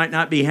wives might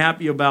not be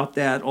happy about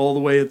that all the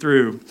way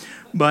through.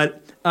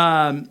 But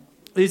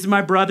these are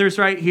my brothers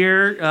right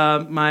here.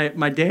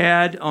 My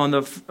dad on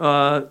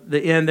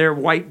the end there,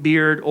 white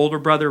beard, older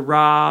brother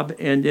Rob,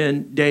 and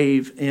then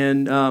Dave,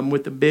 and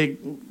with the big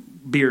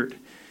beard.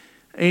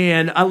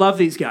 And I love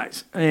these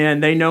guys,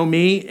 and they know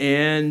me,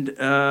 and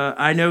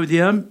I know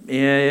them.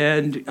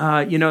 And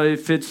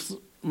if it's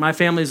my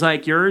family's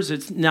like yours,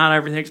 it's not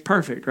everything's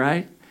perfect,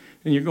 right?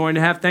 And you're going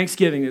to have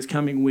Thanksgiving this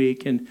coming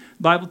week, and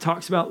the Bible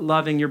talks about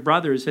loving your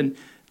brothers, and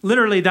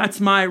literally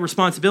that's my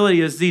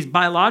responsibility as these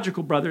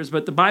biological brothers,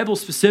 but the Bible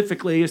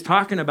specifically is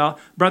talking about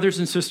brothers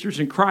and sisters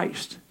in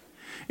Christ.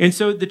 And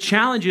so the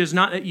challenge is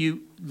not that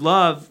you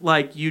love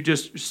like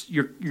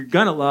you're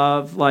gonna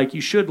love like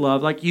you should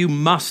love, like you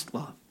must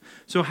love.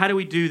 So how do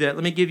we do that?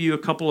 Let me give you a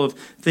couple of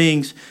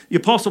things. The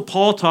Apostle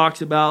Paul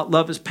talks about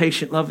love is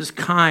patient, love is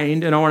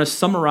kind, and I want to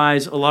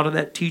summarize a lot of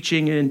that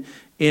teaching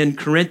in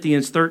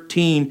Corinthians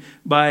 13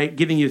 by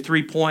giving you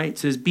 3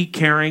 points: is be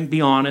caring, be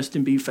honest,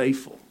 and be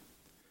faithful.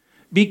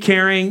 Be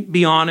caring,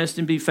 be honest,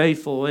 and be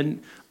faithful.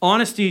 And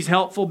honesty is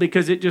helpful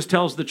because it just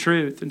tells the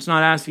truth. It's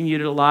not asking you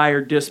to lie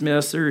or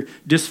dismiss or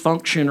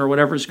dysfunction or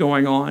whatever's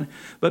going on.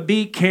 But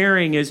be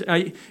caring is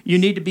you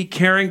need to be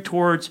caring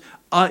towards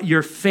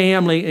your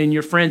family and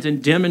your friends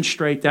and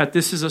demonstrate that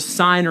this is a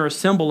sign or a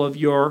symbol of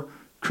your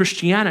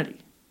Christianity.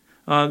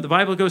 The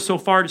Bible goes so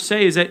far to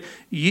say is that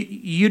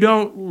you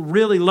don't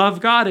really love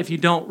God if you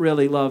don't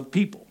really love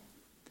people.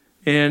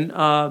 And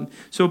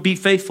so be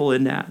faithful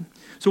in that.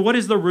 So what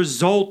is the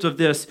result of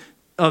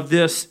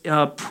this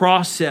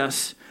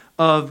process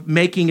of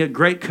making a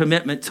great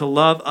commitment to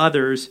love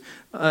others?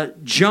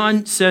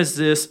 John says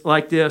this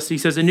like this. He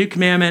says, a new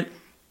commandment,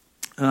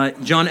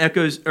 John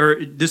echoes,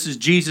 or this is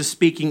Jesus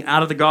speaking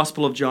out of the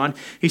Gospel of John.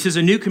 He says,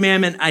 a new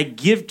commandment I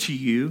give to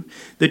you,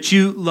 that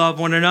you love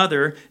one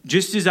another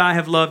just as I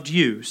have loved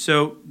you.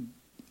 So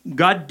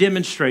God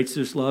demonstrates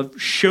this love,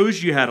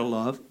 shows you how to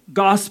love,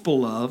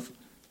 gospel love,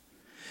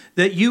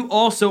 that you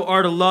also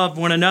are to love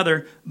one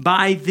another.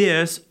 By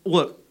this,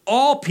 look,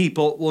 all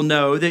people will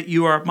know that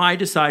you are my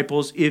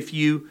disciples if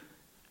you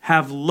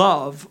have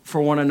love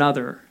for one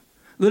another.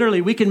 Literally,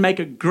 we can make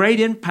a great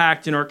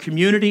impact in our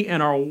community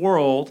and our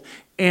world,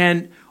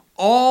 and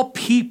all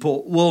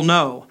people will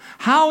know.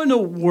 How in the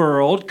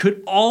world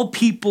could all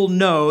people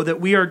know that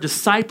we are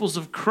disciples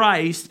of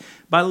Christ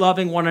by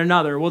loving one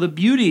another? Well, the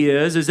beauty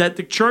is that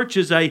the church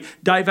is a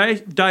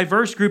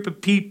diverse group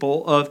of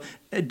people of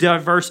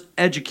diverse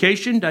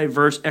education,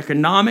 diverse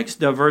economics,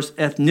 diverse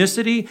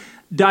ethnicity,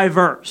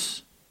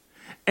 diverse.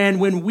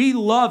 And when we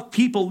love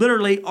people,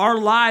 literally our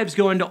lives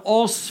go into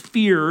all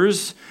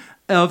spheres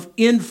of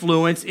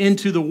influence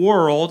into the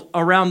world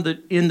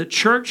in the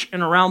church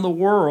and around the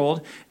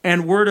world,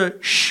 and we're to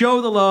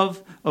show the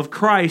love of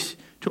Christ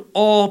to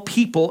all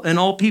people, and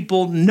all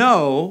people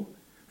know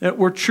that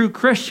we're true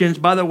Christians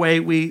by the way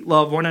we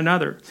love one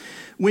another.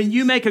 When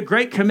you make a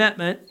great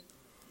commitment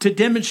to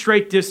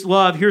demonstrate this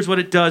love, here's what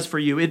it does for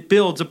you. It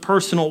builds a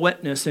personal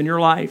witness in your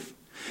life.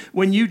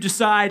 When you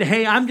decide,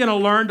 hey, I'm going to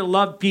learn to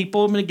love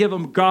people, I'm going to give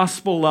them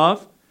gospel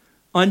love,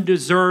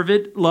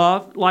 undeserved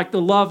love, like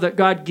the love that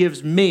God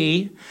gives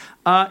me,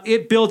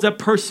 it builds a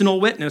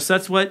personal witness.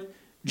 That's what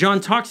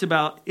John talks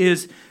about,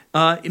 is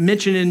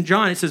mentioned in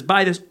John. It says,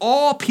 by this,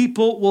 all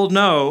people will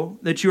know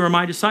that you are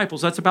my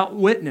disciples. That's about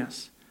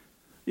witness.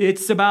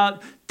 It's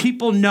about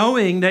people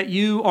knowing that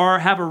you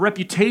have a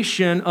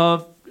reputation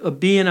of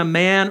being a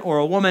man or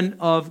a woman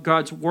of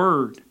God's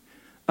word,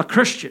 a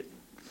Christian.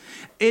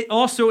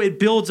 It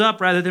builds up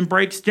rather than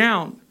breaks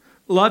down.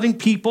 Loving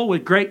people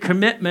with great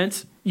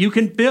commitments, you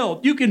can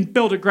build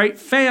a great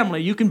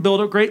family. You can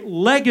build a great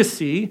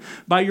legacy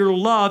by your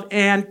love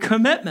and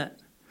commitment.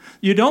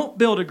 You don't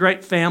build a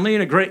great family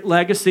and a great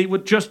legacy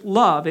with just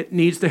love. It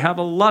needs to have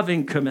a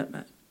loving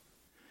commitment.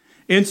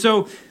 And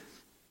so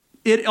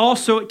it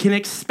also can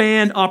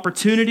expand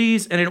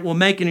opportunities, and it will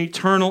make an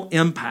eternal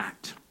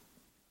impact.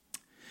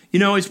 You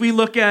know, as we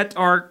look at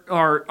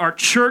our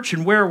church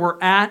and where we're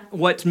at,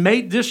 what's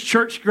made this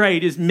church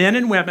great is men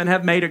and women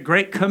have made a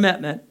great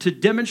commitment to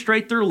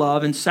demonstrate their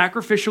love and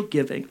sacrificial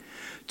giving,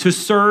 to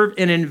serve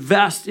and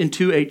invest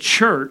into a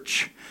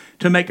church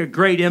to make a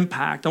great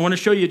impact. I want to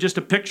show you just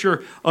a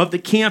picture of the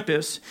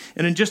campus.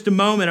 And in just a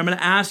moment, I'm going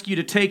to ask you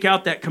to take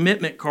out that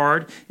commitment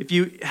card. If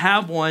you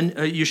have one,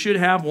 you should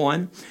have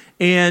one.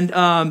 And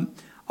I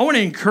want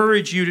to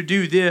encourage you to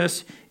do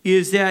this,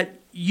 is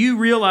that you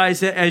realize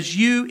that as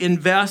you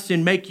invest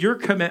and make your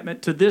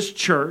commitment to this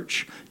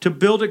church, to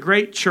build a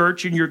great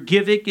church, and you're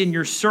giving and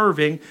you're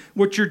serving,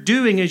 what you're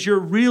doing is you're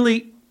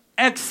really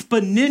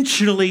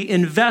exponentially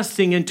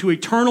investing into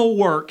eternal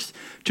works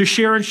to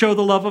share and show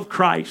the love of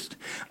Christ.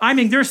 I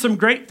mean, there's some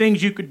great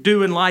things you could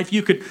do in life.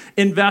 You could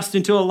invest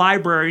into a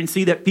library and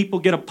see that people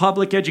get a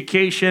public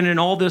education and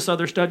all this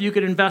other stuff. You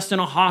could invest in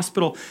a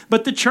hospital.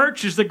 But the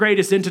church is the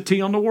greatest entity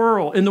in the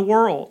world. And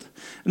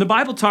the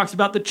Bible talks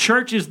about the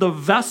church is the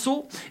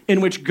vessel in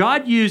which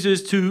God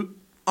uses to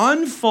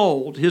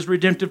unfold his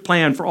redemptive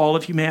plan for all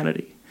of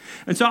humanity.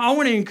 And so I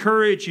want to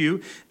encourage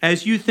you,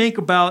 as you think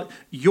about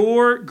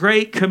your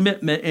great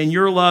commitment and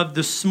your love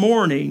this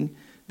morning,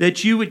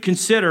 that you would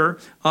consider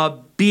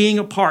being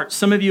a part.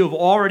 Some of you have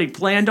already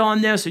planned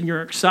on this and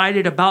you're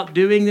excited about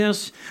doing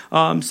this.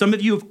 Some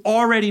of you have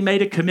already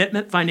made a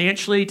commitment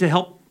financially to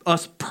help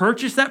us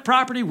purchase that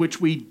property, which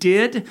we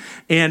did,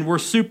 and we're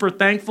super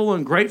thankful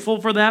and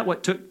grateful for that.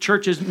 What took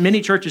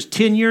many churches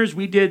 10 years,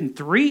 we did in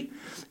 3.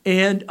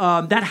 And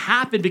that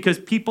happened because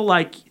people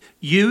like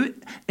you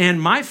and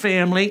my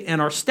family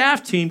and our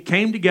staff team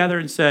came together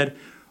and said,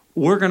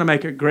 we're going to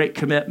make a great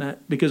commitment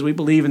because we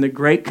believe in the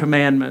great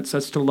commandments.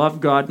 That's to love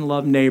God and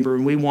love neighbor,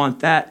 and we want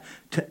that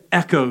to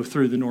echo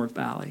through the North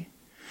Valley.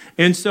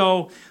 And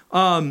so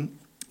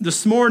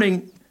this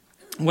morning,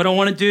 what I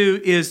want to do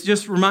is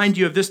just remind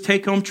you of this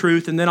take-home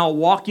truth, and then I'll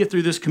walk you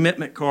through this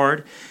commitment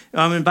card.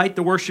 Invite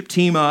the worship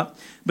team up.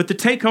 But the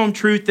take-home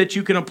truth that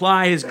you can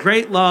apply is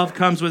great love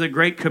comes with a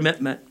great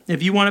commitment.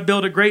 If you want to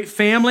build a great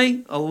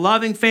family, a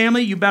loving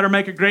family, you better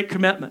make a great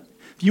commitment.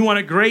 If you want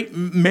a great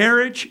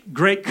marriage,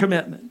 great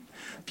commitment.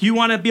 If you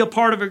want to be a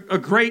part of a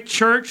great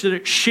church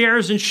that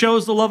shares and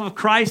shows the love of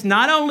Christ,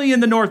 not only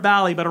in the North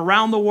Valley, but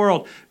around the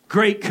world,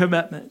 great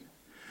commitment.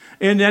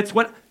 And that's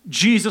what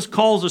Jesus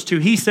calls us to.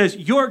 He says,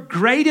 your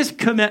greatest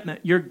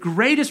commitment, your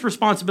greatest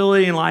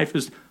responsibility in life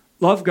is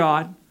love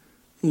God,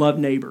 love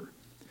neighbor.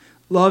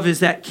 Love is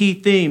that key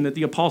theme that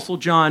the Apostle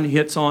John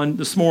hits on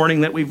this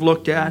morning that we've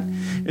looked at.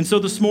 And so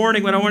this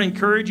morning, what I want to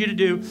encourage you to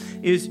do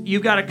is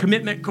you've got a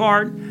commitment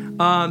card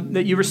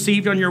that you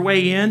received on your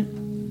way in.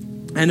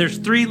 And there's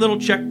 3 little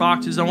check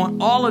boxes. I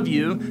want all of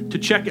you to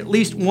check at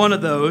least one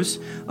of those.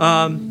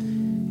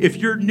 If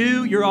you're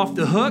new, you're off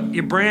the hook.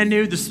 You're brand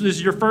new. This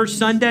is your first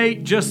Sunday.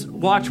 Just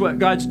watch what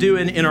God's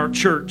doing in our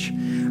church.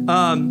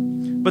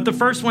 But the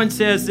first one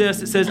says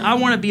this. It says, I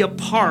want to be a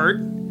part,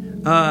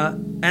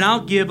 and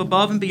I'll give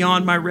above and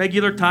beyond my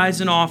regular tithes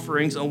and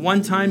offerings a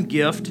one-time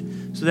gift.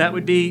 So that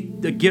would be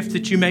the gift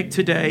that you make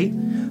today.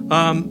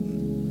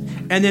 And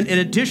then in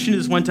addition to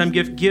this one-time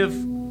gift,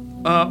 give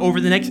over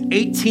the next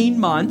 18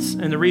 months.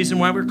 And the reason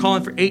why we're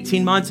calling for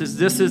 18 months is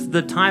this is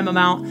the time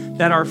amount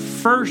that our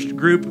first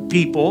group of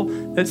people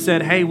that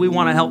said, hey, we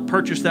want to help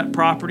purchase that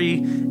property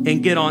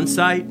and get on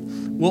site,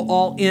 will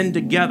all end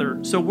together.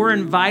 So we're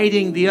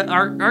inviting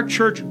our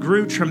church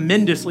grew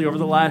tremendously over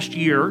the last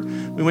year.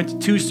 We went to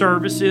 2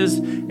 services,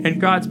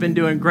 and God's been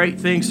doing great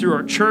things through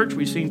our church.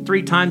 We've seen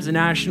 3 times the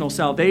national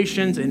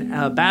salvations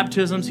and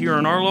baptisms here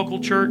in our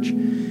local church.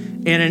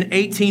 And in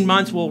 18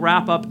 months, we'll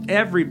wrap up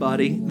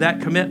everybody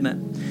that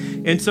commitment.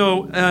 And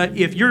so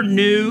if you're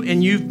new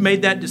and you've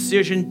made that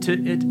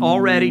decision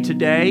already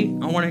today,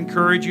 I want to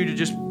encourage you to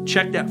just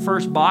check that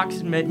first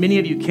box. Many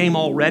of you came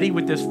already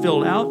with this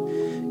filled out.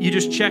 You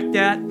just check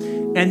that.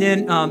 And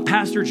then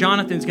Pastor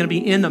Jonathan's going to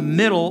be in the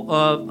middle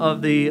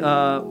of the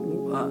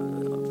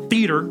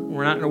theater.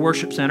 We're not in a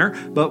worship center,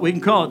 but we can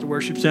call it the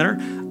worship center.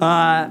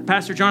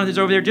 Pastor Jonathan's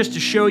over there just to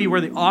show you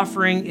where the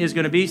offering is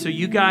going to be. So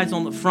you guys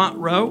on the front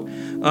row,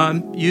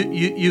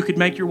 you could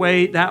make your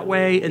way that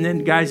way, and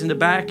then guys in the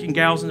back and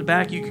gals in the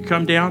back, you could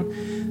come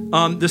down.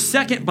 The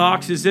second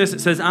box is this.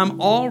 It says, I'm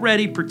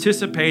already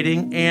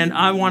participating, and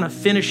I want to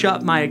finish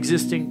up my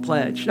existing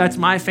pledge. That's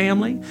my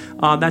family.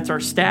 That's our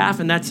staff,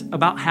 and that's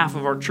about half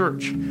of our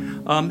church.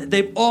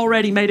 They've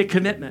already made a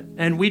commitment,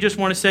 and we just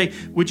want to say,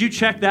 would you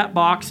check that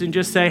box and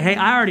just say, hey,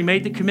 I already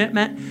made the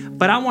commitment,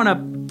 but I want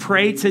to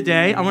pray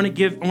today. I want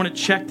to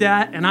check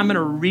that, and I'm going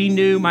to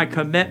renew my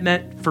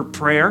commitment for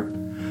prayer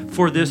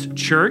for this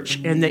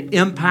church and the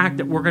impact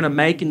that we're going to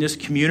make in this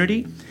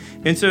community.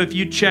 And so if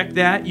you check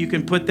that, you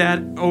can put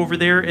that over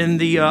there in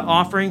the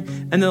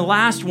offering. And the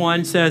last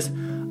one says,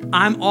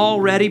 I'm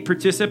already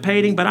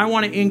participating, but I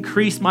want to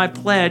increase my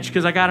pledge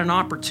because I got an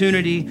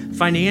opportunity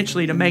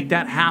financially to make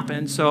that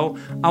happen. So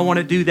I want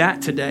to do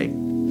that today.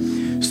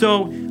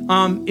 So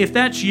if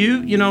that's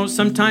you,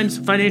 sometimes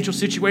financial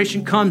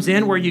situation comes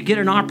in where you get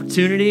an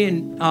opportunity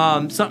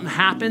and something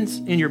happens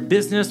in your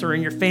business or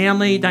in your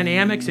family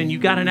dynamics and you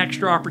got an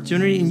extra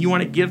opportunity and you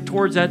want to give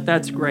towards that,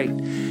 that's great.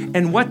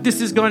 And what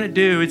this is going to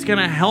do, it's going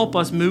to help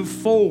us move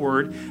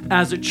forward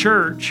as a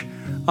church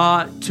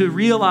to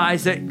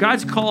realize that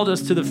God's called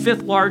us to the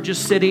 5th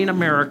largest city in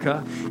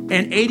America,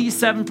 and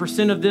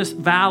 87% of this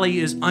valley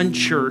is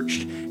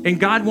unchurched. And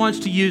God wants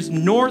to use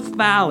North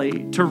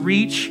Valley to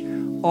reach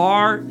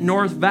our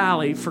North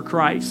Valley for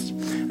Christ.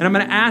 And I'm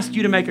going to ask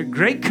you to make a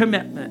great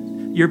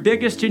commitment your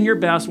biggest and your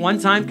best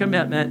one-time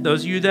commitment,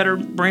 those of you that are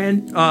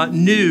brand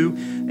new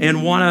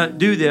and want to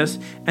do this,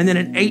 and then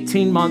an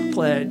 18-month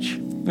pledge.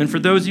 And for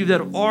those of you that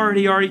have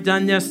already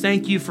done this,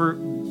 thank you for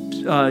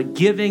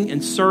giving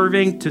and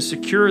serving to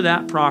secure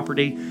that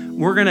property.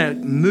 We're going to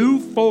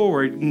move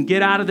forward and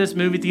get out of this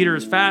movie theater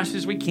as fast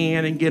as we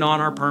can and get on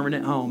our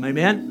permanent home.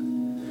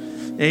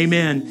 Amen?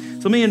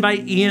 Amen. So let me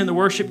invite Ian and the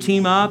worship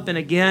team up. And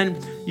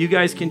again, you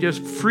guys can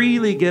just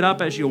freely get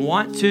up as you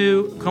want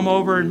to. Come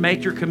over and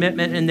make your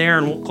commitment in there,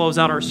 and we'll close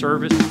out our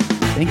service.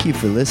 Thank you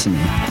for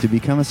listening. To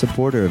become a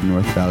supporter of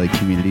North Valley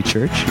Community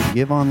Church,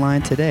 give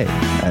online today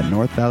at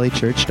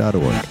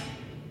northvalleychurch.org.